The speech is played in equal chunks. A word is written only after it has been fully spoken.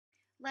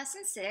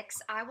Lesson 6,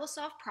 I will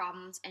solve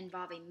problems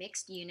involving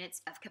mixed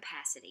units of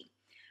capacity.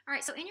 All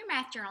right, so in your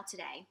math journal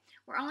today,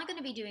 we're only going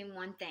to be doing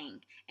one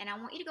thing, and I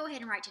want you to go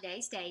ahead and write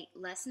today's date,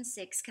 Lesson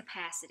 6,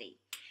 capacity.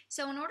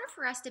 So in order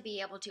for us to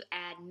be able to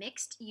add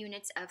mixed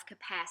units of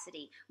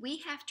capacity,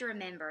 we have to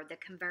remember the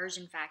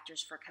conversion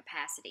factors for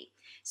capacity.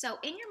 So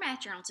in your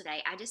math journal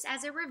today,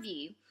 as a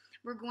review,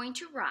 we're going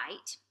to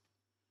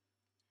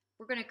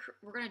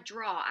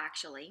draw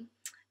actually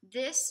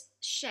this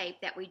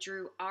shape that we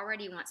drew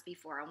already once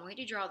before. I want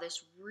you to draw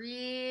this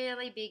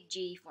really big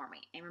G for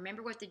me. And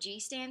remember what the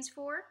G stands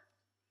for?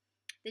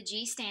 The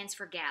G stands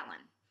for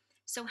gallon.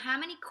 So how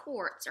many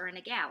quarts are in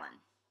a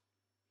gallon?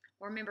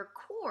 Well, remember,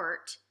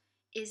 quart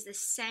is the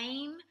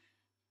same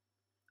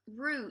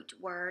root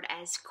word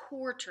as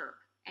quarter.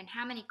 And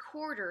how many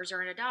quarters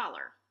are in a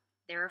dollar?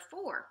 There are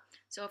 4.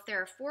 So if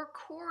there are 4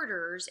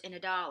 quarters in a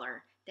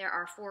dollar, there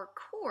are 4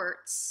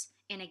 quarts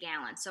in a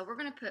gallon. So we're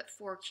going to put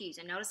 4 Q's.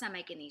 And notice I'm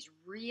making these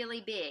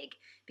really big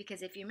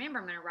because if you remember,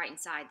 I'm going to write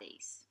inside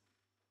these.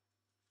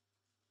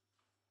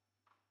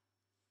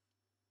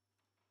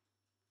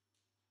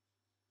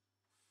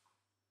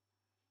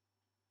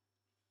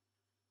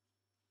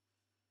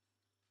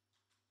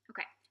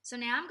 Okay, so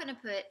now I'm going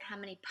to put how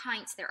many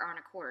pints there are in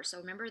a quarter. So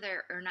remember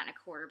not in a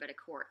quarter, but a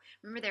quart.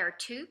 Remember there are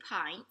 2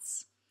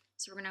 pints.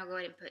 So we're going to go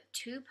ahead and put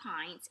 2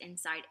 pints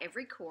inside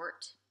every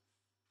quart.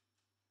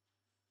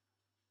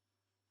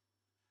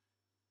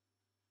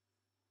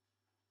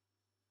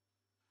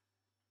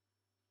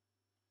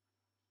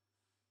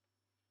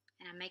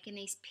 And I'm making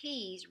these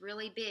P's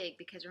really big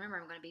because remember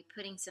I'm going to be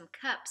putting some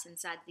cups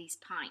inside these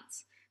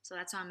pints. So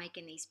that's why I'm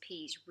making these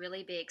P's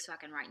really big so I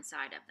can write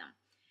inside of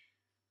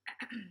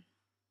them.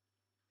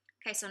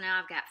 Okay, so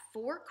now I've got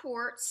 4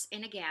 quarts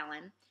in a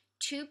gallon,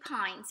 2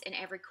 pints in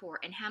every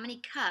quart. And how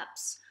many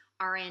cups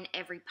are in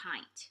every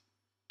pint?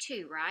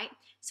 2, right?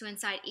 So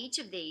inside each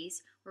of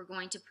these, we're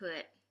going to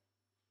put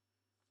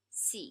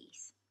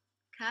C's.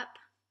 Cup,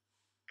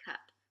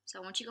 cup. So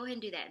I want you to go ahead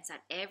and do that.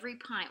 Inside every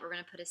pint, we're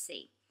going to put a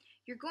C.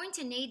 You're going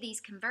to need these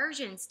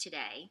conversions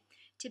today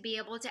to be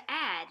able to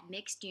add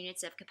mixed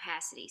units of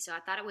capacity. So I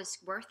thought it was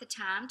worth the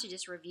time to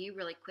just review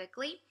really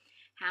quickly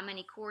how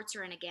many quarts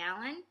are in a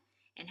gallon,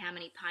 and how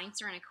many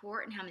pints are in a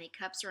quart, and how many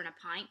cups are in a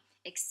pint,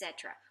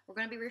 etc. We're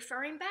going to be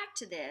referring back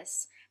to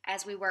this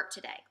as we work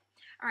today.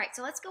 All right,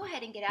 so let's go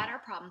ahead and get out our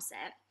problem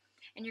set.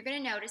 And you're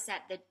going to notice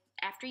that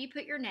after you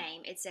put your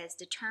name, it says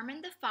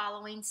determine the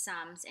following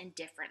sums and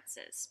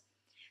differences.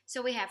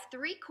 So we have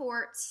 3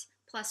 quarts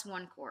plus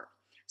 1 quart.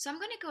 So I'm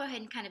going to go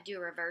ahead and kind of do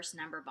a reverse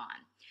number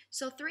bond.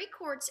 So 3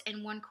 quarts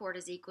and 1 quart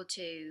is equal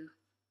to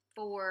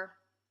 4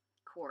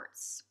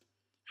 quarts.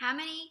 How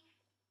many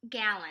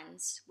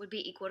gallons would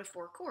be equal to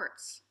 4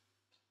 quarts?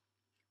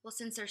 Well,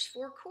 since there's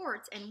 4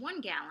 quarts and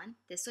 1 gallon,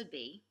 this would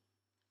be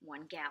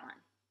 1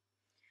 gallon.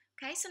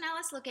 Okay, so now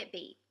let's look at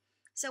B.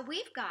 So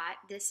we've got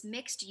this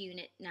mixed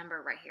unit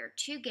number right here,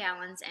 2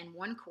 gallons and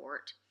 1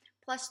 quart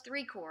plus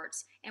 3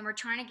 quarts, and we're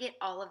trying to get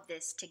all of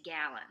this to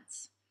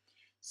gallons.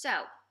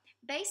 So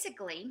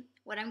basically,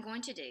 what I'm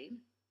going to do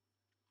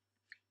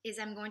is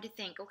I'm going to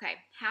think, okay,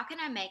 how can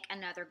I make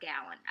another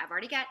gallon? I've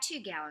already got 2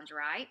 gallons,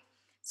 right?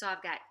 So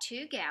I've got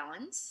 2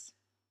 gallons,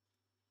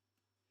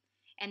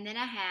 and then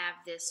I have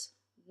this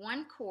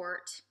 1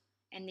 quart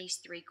and these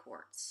 3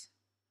 quarts.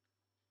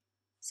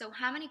 So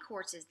how many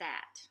quarts is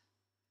that?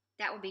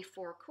 That would be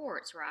 4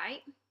 quarts,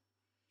 right?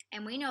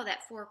 And we know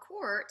that 4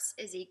 quarts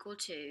is equal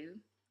to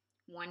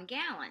 1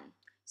 gallon.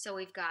 So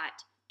we've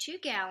got 2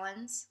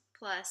 gallons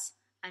plus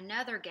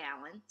another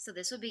gallon, so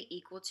this would be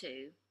equal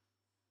to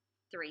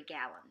 3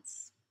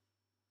 gallons.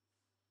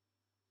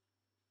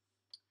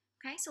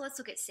 Okay, so let's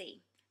look at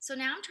C. So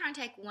now I'm trying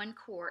to take 1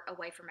 quart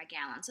away from a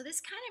gallon. So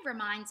this kind of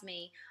reminds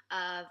me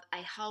of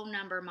a whole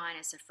number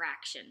minus a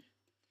fraction.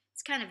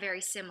 It's kind of very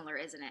similar,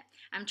 isn't it?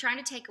 I'm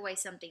trying to take away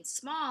something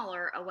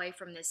smaller away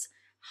from this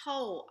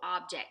whole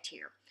object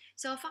here.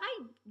 So if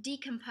I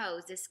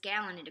decompose this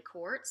gallon into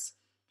quarts,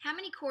 how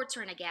many quarts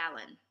are in a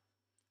gallon?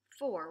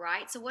 4,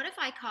 right? So what if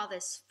I call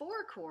this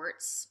 4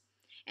 quarts,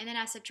 and then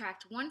I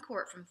subtract 1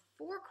 quart from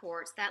 4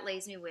 quarts, that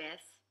leaves me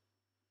with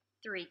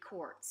 3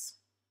 quarts.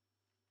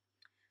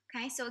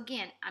 Okay, so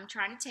again, I'm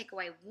trying to take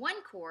away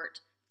 1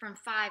 quart from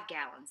 5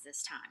 gallons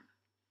this time.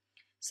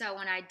 So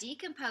when I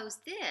decompose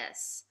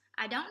this,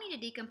 I don't need to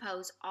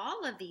decompose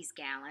all of these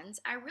gallons.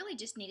 I really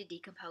just need to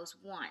decompose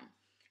 1.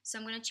 So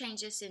I'm going to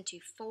change this into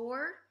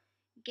 4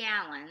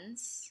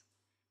 gallons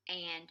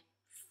and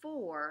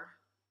 4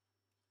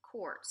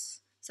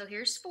 quarts. So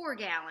here's 4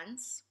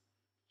 gallons.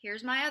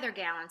 Here's my other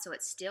gallon, so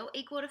it's still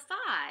equal to 5.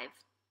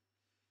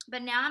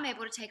 But now I'm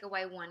able to take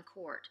away 1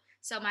 quart.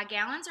 So my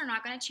gallons are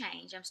not going to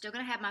change. I'm still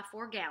going to have my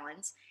 4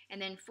 gallons.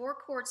 And then 4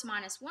 quarts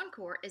minus 1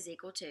 quart is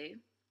equal to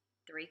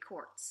 3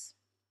 quarts.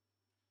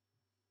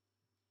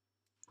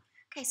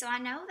 Okay, so I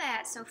know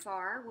that so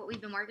far what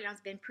we've been working on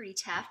has been pretty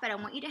tough, but I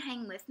want you to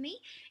hang with me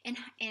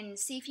and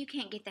see if you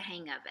can't get the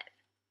hang of it.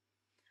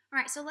 All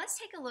right, so let's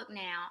take a look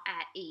now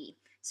at E.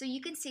 So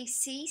you can see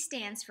C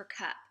stands for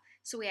cup.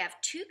 So we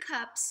have 2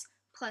 cups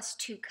plus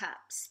 2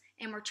 cups.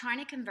 and we're trying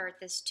to convert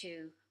this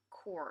to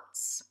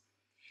quarts.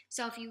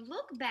 So if you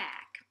look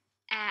back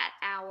at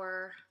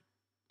our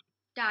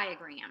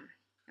diagram,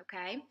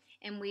 okay,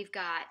 and we've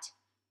got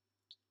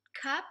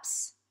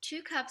cups,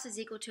 2 cups is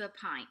equal to a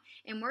pint,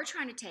 and we're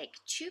trying to take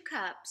 2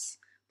 cups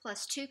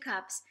plus 2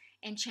 cups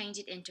and change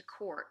it into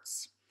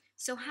quarts.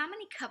 So how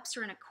many cups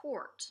are in a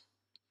quart?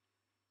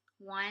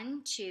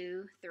 1,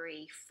 2,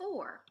 3,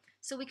 4.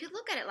 So we could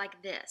look at it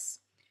like this.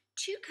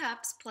 2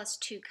 cups plus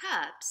 2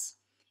 cups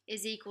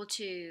is equal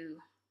to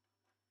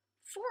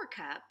 4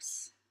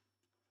 cups,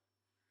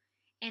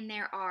 and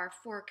there are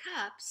 4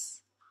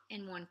 cups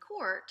in 1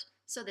 quart,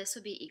 so this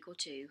would be equal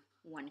to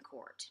 1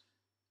 quart.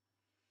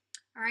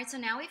 All right, so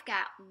now we've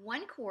got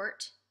 1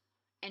 quart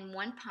and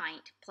 1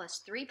 pint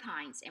plus 3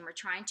 pints, and we're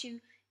trying to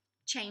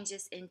change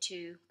this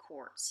into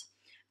quarts.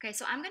 Okay,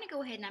 so I'm going to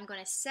go ahead and I'm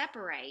going to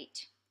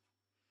separate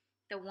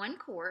the 1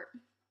 quart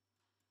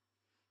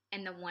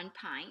and the 1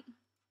 pint,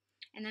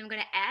 and then I'm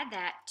going to add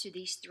that to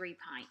these 3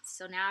 pints.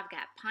 So now I've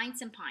got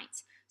pints and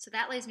pints. So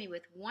that leaves me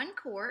with 1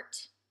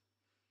 quart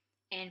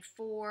and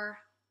 4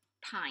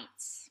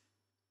 pints.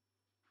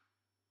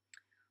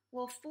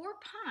 Well, 4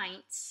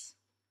 pints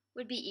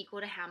would be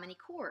equal to how many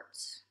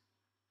quarts?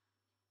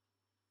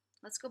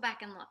 Let's go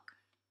back and look.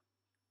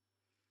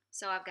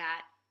 So I've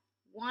got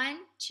 1,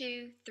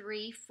 2,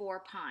 3,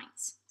 4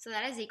 pints. So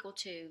that is equal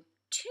to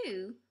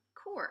 2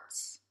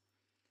 quarts.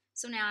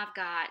 So now I've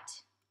got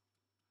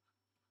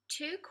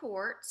 2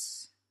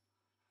 quarts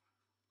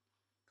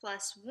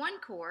plus 1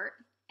 quart,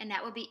 and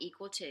that would be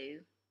equal to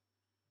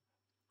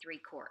 3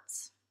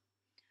 quarts.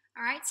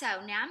 All right,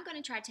 so now I'm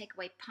going to try to take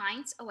away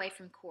pints away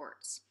from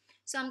quarts.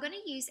 So I'm going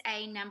to use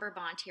a number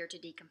bond here to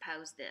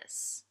decompose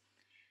this.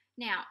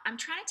 Now, I'm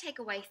trying to take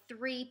away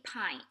 3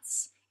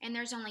 pints, and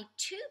there's only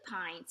 2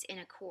 pints in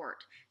a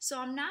quart. So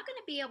I'm not going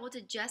to be able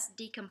to just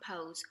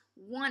decompose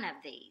one of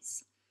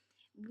these.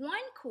 1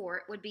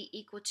 quart would be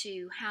equal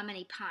to how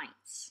many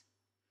pints?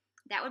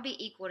 That would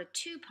be equal to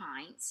 2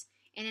 pints,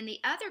 and then the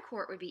other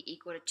quart would be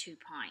equal to 2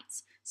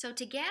 pints. So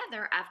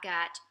together, I've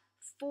got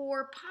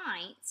 4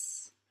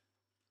 pints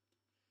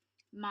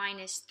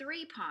minus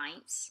 3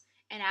 pints,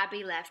 and I'd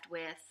be left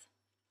with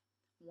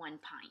 1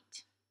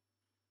 pint.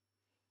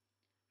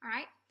 All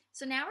right,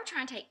 so now we're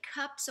trying to take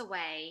cups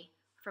away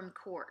from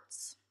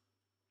quarts.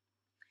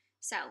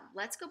 So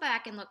let's go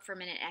back and look for a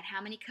minute at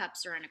how many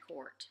cups are in a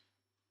quart.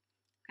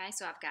 Okay,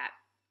 so I've got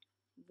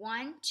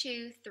 1,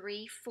 2,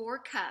 3, 4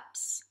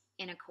 cups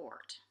in a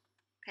quart.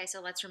 Okay,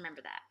 so let's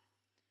remember that.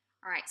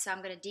 All right, so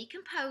I'm going to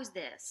decompose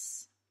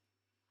this.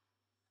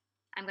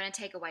 I'm going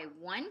to take away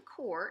 1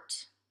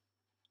 quart,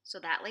 so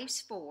that leaves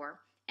 4,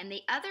 and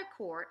the other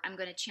quart I'm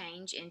going to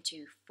change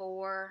into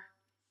 4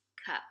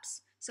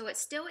 cups. So it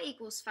still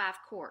equals 5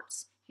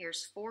 quarts.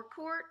 Here's 4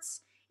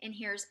 quarts, and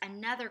here's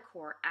another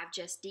quart. I've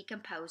just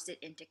decomposed it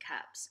into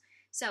cups.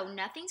 So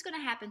nothing's going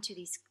to happen to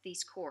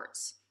these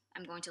quarts.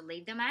 I'm going to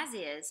leave them as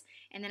is,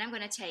 and then I'm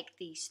going to take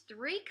these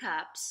 3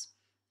 cups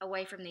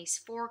away from these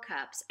 4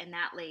 cups, and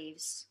that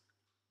leaves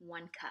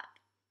 1 cup.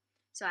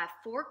 So I have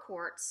 4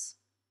 quarts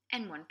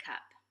and 1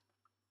 cup.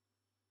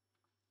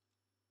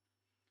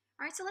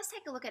 All right, so let's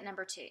take a look at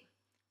number 2.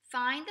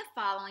 Find the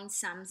following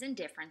sums and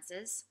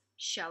differences.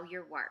 Show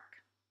your work.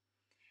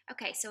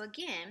 Okay, so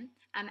again,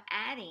 I'm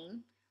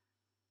adding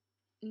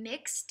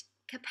mixed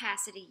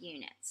capacity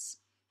units.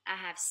 I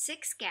have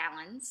 6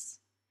 gallons,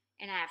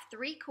 and I have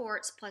 3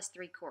 quarts plus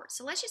 3 quarts.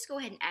 So let's just go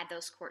ahead and add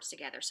those quarts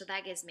together. So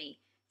that gives me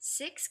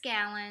 6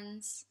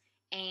 gallons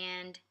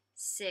and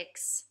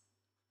 6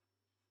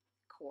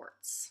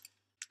 quarts.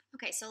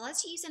 Okay, so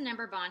let's use a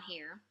number bond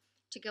here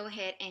to go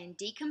ahead and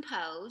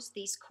decompose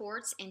these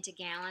quarts into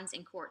gallons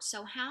and quarts.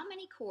 So how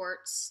many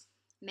quarts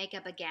make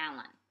up a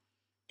gallon?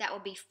 That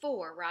would be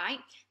 4, right?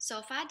 So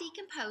if I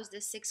decompose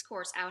this 6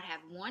 quarts, I would have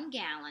 1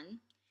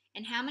 gallon,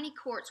 and how many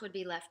quarts would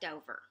be left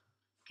over?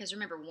 Because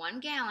remember, 1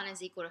 gallon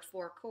is equal to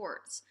 4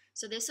 quarts.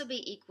 So this will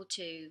be equal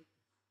to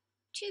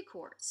 2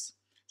 quarts.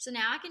 So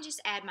now I can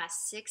just add my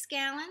 6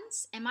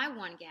 gallons and my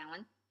 1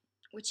 gallon,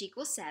 which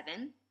equals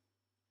 7,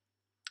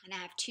 and I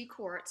have 2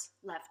 quarts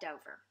left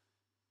over.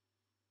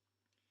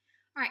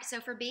 All right, so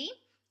for B,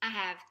 I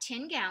have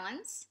 10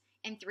 gallons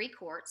and 3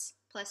 quarts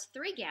plus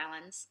 3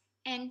 gallons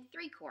and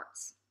 3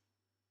 quarts.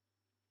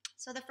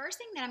 So the first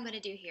thing that I'm going to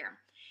do here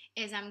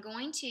is I'm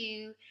going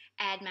to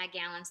add my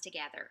gallons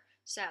together.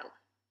 So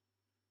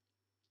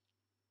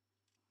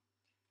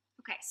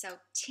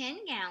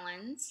 10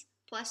 gallons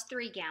plus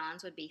 3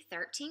 gallons would be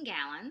 13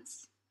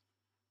 gallons.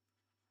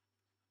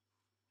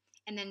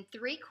 And then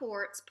 3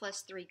 quarts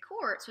plus 3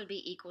 quarts would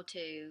be equal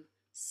to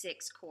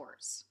 6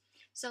 quarts.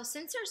 So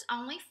since there's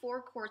only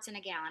 4 quarts in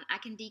a gallon, I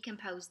can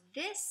decompose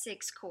this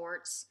 6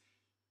 quarts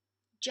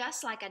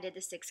just like I did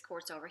the 6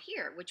 quarts over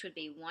here, which would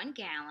be 1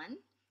 gallon,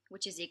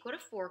 which is equal to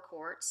 4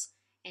 quarts,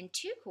 and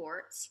 2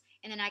 quarts,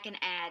 and then I can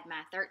add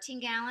my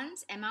 13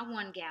 gallons and my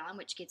 1 gallon,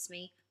 which gets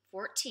me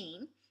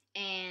 14,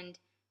 and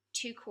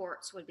 2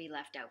 quarts would be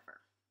left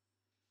over.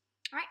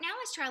 All right, now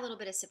let's try a little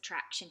bit of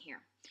subtraction here.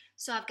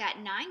 So I've got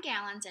 9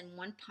 gallons and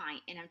 1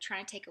 pint, and I'm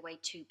trying to take away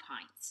 2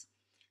 pints.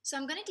 So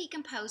I'm going to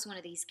decompose one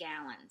of these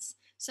gallons.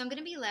 So I'm going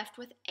to be left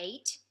with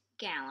 8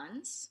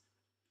 gallons.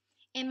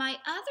 And my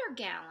other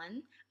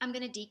gallon, I'm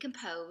going to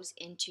decompose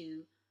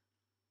into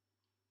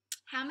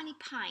how many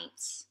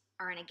pints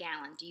are in a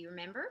gallon. Do you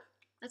remember?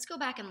 Let's go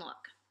back and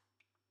look.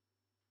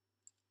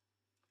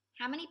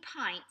 How many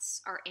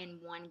pints are in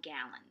 1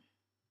 gallon?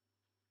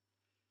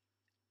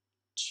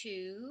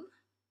 2,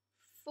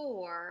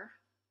 4,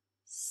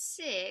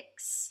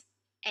 6,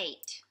 8.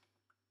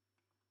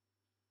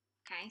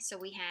 Okay, so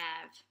we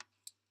have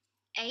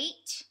 8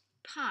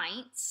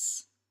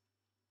 pints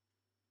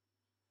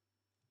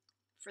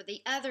for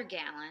the other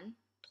gallon,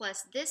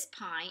 plus this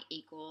pint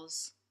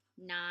equals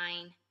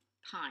 9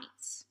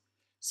 pints.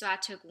 So I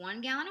took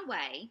 1 gallon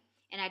away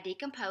and I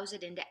decomposed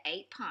it into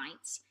 8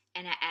 pints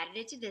and I added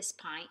it to this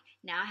pint.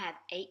 Now I have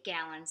 8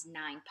 gallons,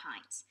 9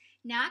 pints.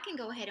 Now I can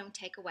go ahead and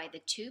take away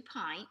the 2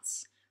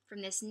 pints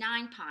from this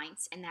 9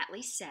 pints, and that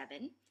leaves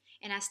 7,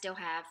 and I still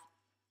have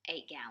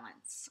 8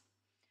 gallons.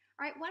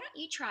 All right, why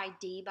don't you try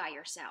D by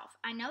yourself?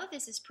 I know that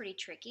this is pretty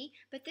tricky,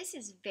 but this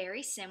is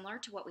very similar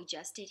to what we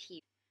just did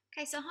here.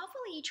 Okay, so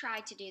hopefully you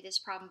tried to do this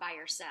problem by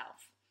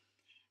yourself.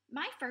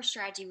 My first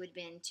strategy would have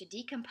been to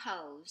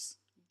decompose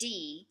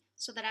D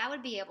so that I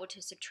would be able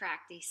to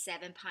subtract these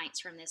 7 pints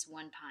from this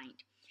 1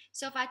 pint.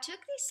 So if I took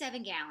these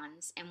 7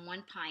 gallons and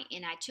 1 pint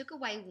and I took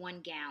away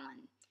 1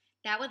 gallon,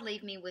 that would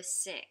leave me with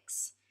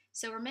 6.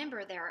 So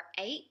remember, there are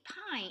 8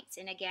 pints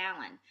in a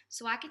gallon.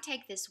 So I can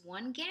take this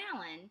 1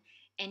 gallon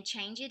and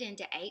change it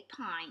into 8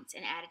 pints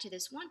and add it to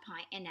this 1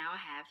 pint, and now I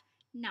have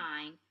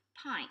 9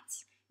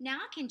 pints. Now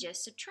I can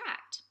just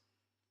subtract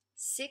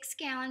 6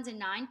 gallons and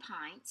 9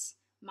 pints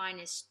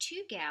minus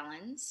 2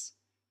 gallons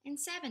and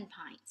 7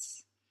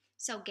 pints.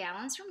 So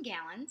gallons from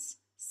gallons,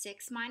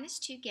 6 minus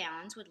 2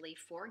 gallons would leave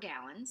 4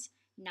 gallons.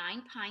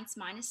 9 pints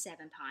minus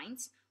 7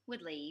 pints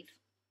would leave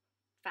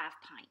 5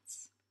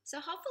 pints. So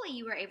hopefully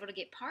you were able to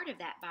get part of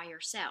that by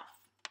yourself.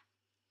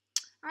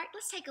 All right,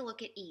 let's take a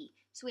look at E.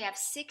 So we have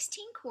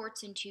 16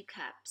 quarts and 2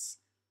 cups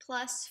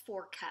plus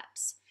 4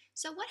 cups.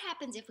 So what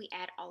happens if we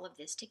add all of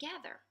this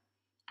together?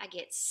 I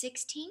get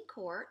 16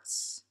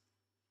 quarts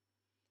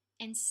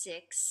and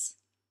 6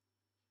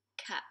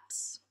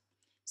 cups.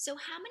 So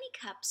how many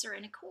cups are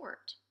in a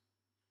quart?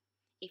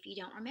 If you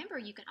don't remember,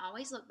 you can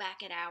always look back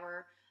at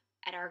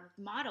our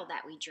model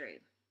that we drew.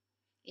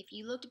 If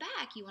you looked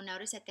back, you will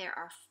notice that there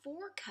are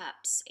 4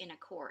 cups in a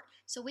quart.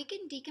 So we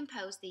can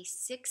decompose these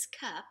 6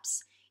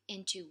 cups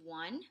into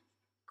 1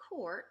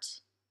 quart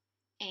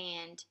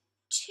and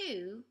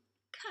 2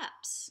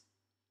 cups.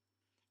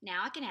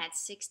 Now I can add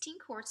 16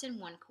 quarts in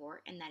 1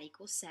 quart, and that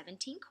equals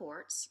 17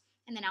 quarts,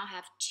 and then I'll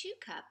have 2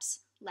 cups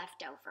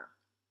left over.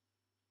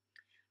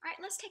 All right,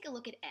 let's take a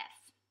look at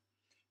F.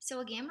 So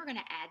again, we're going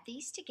to add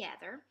these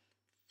together.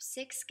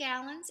 6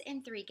 gallons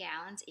and 3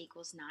 gallons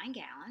equals 9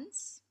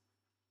 gallons.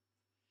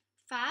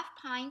 5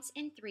 pints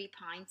and 3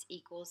 pints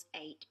equals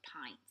 8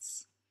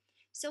 pints.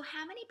 So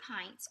how many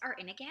pints are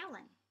in a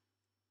gallon?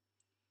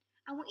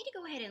 I want you to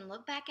go ahead and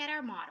look back at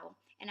our model,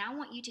 and I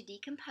want you to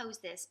decompose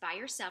this by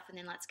yourself, and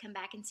then let's come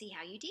back and see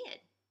how you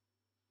did.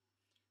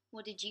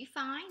 Well, did you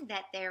find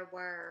that there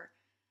were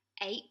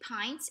 8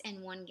 pints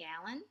in 1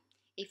 gallon?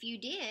 If you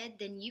did,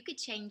 then you could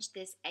change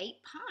this 8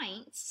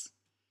 pints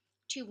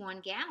to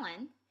 1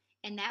 gallon,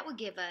 and that would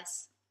give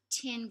us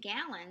 10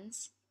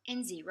 gallons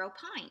and 0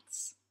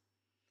 pints.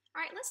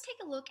 All right, let's take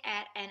a look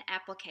at an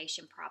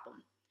application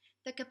problem.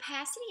 The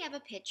capacity of a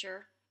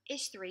pitcher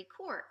is 3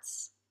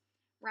 quarts.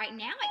 Right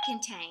now it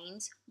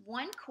contains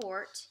 1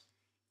 quart,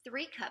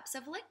 3 cups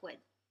of liquid.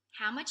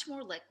 How much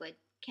more liquid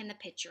can the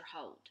pitcher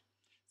hold?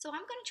 So I'm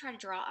going to try to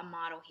draw a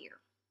model here.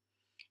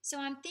 So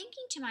I'm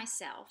thinking to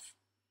myself,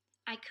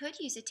 I could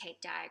use a tape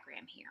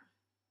diagram here.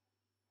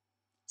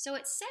 So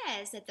it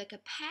says that the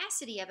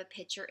capacity of a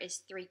pitcher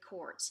is 3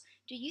 quarts.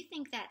 Do you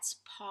think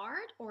that's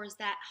part or is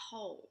that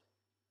whole?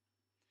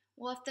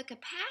 Well, if the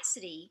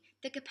capacity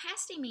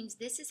means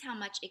this is how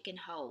much it can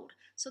hold.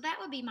 So that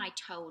would be my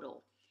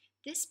total.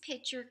 This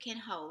pitcher can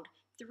hold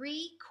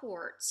 3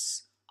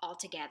 quarts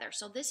altogether.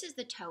 So this is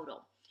the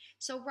total.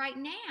 So right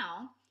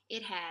now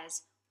it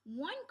has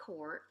 1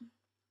 quart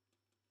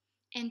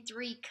and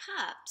 3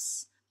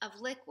 cups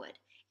of liquid.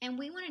 And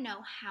we want to know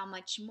how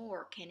much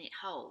more can it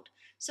hold.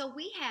 So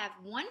we have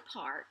 1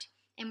 part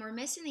and we're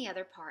missing the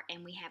other part,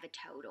 and we have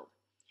a total.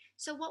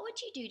 So what would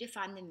you do to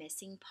find the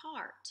missing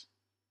part?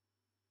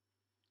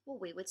 Well,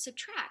 we would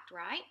subtract,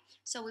 right?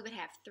 So we would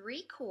have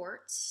 3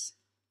 quarts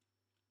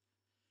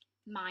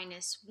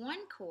minus 1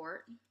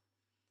 quart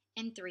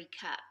and 3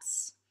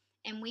 cups.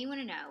 And we want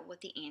to know what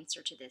the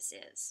answer to this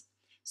is.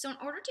 So in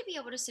order to be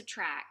able to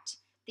subtract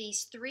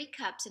these 3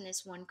 cups in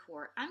this 1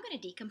 quart, I'm going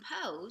to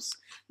decompose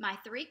my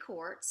 3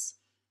 quarts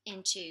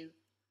into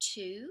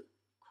 2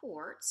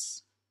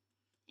 quarts.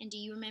 And do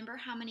you remember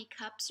how many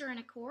cups are in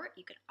a quart?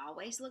 You can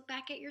always look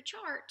back at your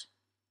chart.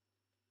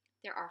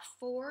 There are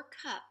 4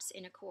 cups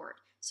in a quart.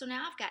 So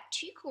now I've got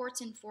 2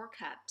 quarts and 4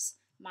 cups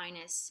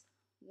minus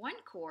 1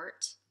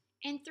 quart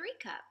and 3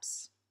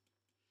 cups.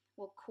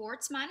 Well,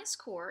 quarts minus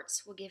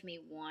quarts will give me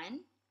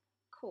 1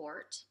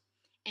 quart,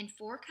 And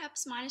 4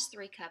 cups minus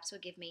 3 cups will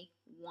give me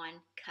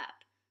 1 cup.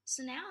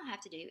 So now all I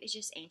have to do is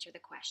just answer the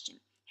question.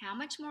 How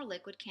much more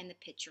liquid can the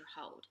pitcher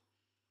hold?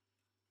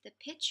 The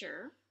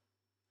pitcher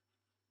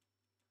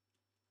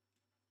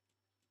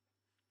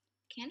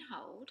can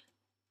hold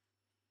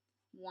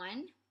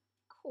 1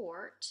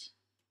 quart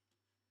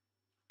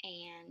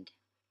and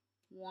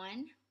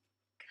 1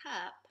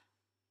 cup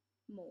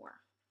more.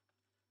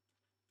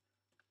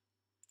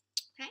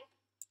 Okay?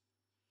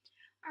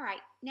 All right,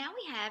 now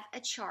we have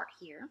a chart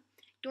here.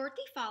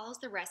 Dorothy follows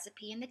the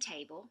recipe in the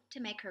table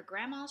to make her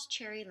grandma's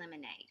cherry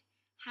lemonade.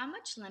 How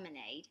much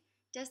lemonade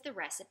does the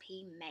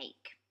recipe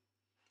make?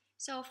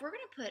 So if we're going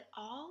to put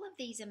all of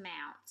these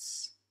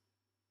amounts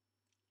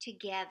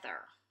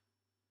together,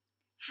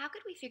 how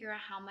could we figure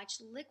out how much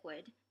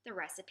liquid the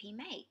recipe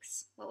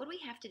makes? What would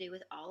we have to do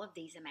with all of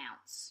these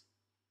amounts?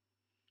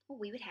 Well,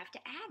 we would have to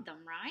add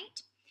them,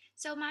 right?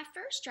 So my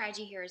first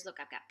strategy here is,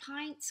 look, I've got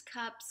pints,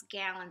 cups,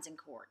 gallons, and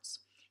quarts.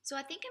 So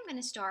I think I'm going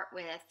to start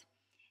with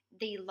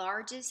the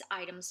largest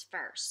items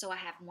first. So I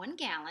have 1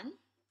 gallon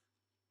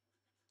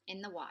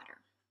in the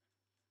water.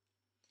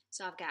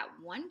 So I've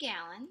got 1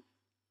 gallon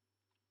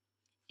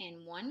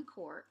and 1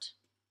 quart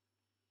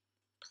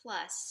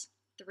plus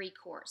 3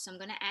 quarts. So I'm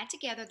going to add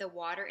together the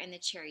water and the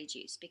cherry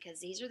juice because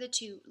these are the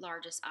 2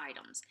 largest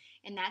items.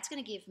 And that's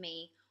going to give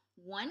me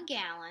 1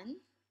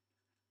 gallon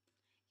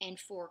and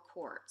 4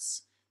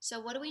 quarts. So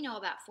what do we know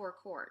about 4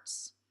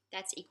 quarts?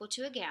 That's equal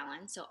to a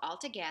gallon. So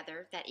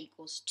altogether, that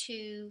equals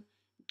 2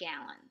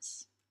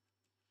 gallons.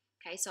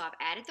 Okay, so I've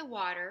added the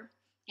water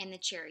and the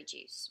cherry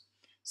juice.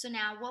 So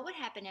now what would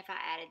happen if I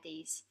added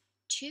these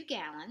 2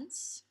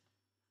 gallons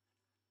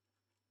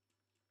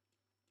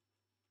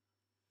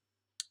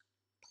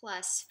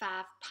plus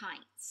 5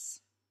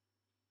 pints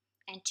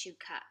and 2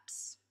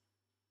 cups?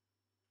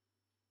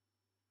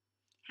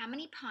 How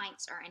many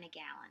pints are in a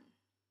gallon?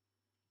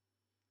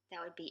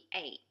 That would be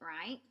 8,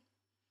 right?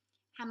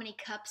 How many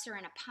cups are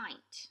in a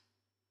pint?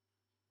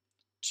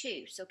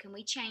 2. So can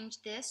we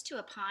change this to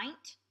a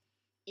pint?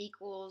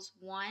 Equals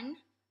 1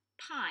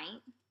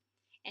 pint.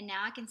 And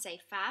now I can say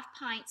 5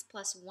 pints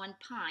plus 1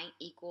 pint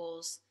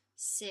equals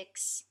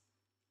 6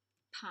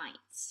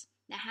 pints.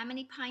 Now how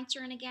many pints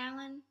are in a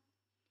gallon?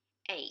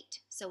 8.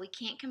 So we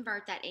can't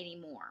convert that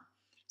anymore.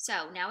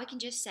 So now we can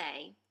just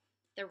say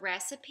the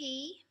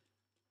recipe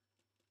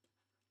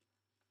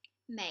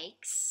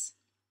makes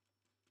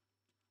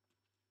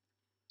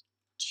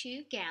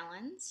 2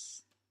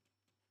 gallons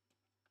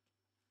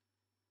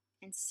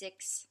and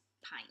 6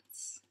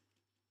 pints.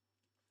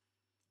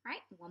 All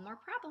right, one more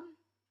problem.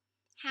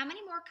 How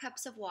many more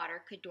cups of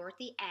water could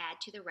Dorothy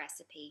add to the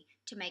recipe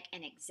to make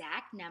an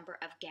exact number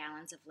of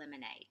gallons of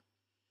lemonade?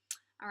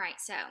 All right,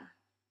 so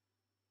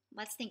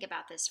let's think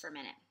about this for a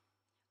minute.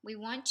 We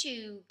want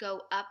to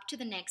go up to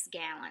the next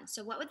gallon.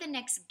 So what would the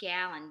next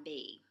gallon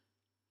be?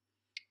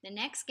 The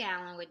next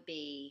gallon would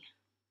be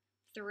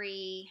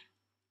 3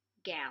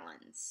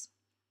 gallons.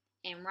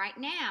 And right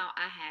now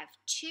I have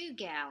 2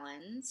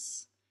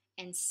 gallons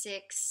and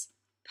 6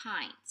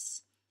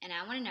 pints. And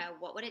I want to know,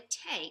 what would it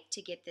take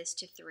to get this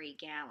to 3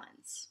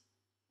 gallons?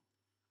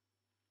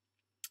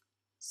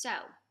 So,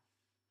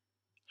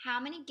 how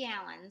many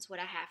pints would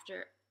I have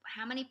to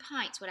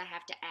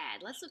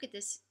add? Let's look at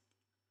this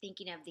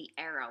thinking of the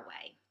arrow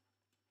way.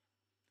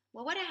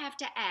 What would I have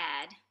to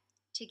add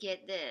to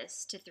get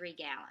this to 3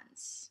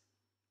 gallons?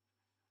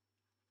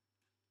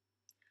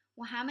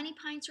 Well, how many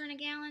pints are in a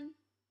gallon?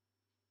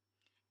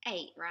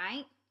 8,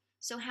 right?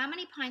 So how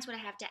many pints would I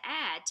have to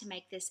add to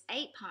make this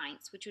 8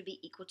 pints, which would be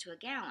equal to a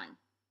gallon?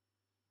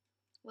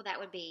 Well, that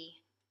would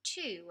be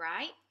 2,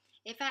 right?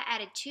 If I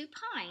added 2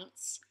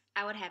 pints,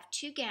 I would have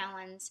 2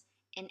 gallons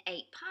and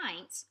 8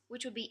 pints,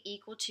 which would be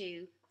equal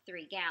to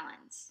 3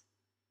 gallons.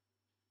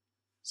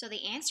 So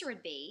the answer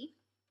would be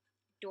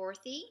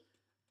Dorothy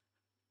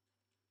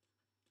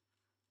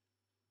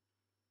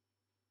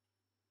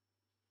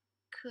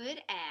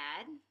could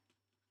add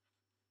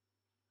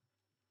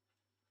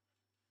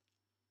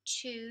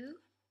 2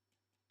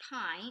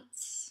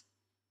 pints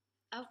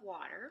of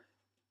water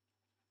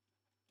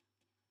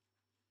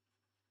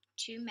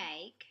to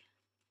make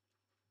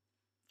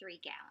 3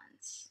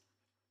 gallons.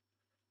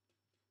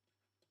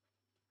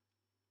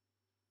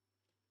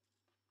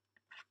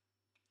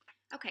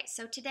 Okay,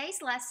 so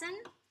today's lesson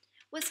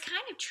was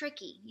kind of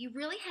tricky. You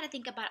really had to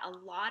think about a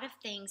lot of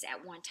things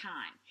at one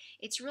time.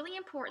 It's really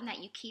important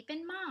that you keep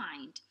in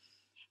mind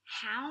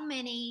how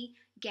many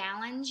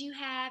gallons you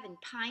have and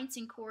pints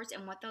and quarts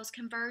and what those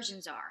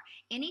conversions are.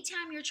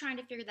 Anytime you're trying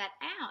to figure that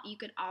out, you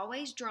can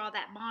always draw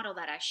that model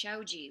that I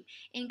showed you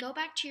and go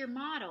back to your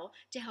model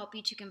to help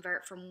you to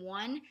convert from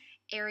one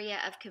area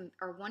of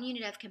one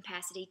unit of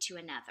capacity to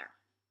another.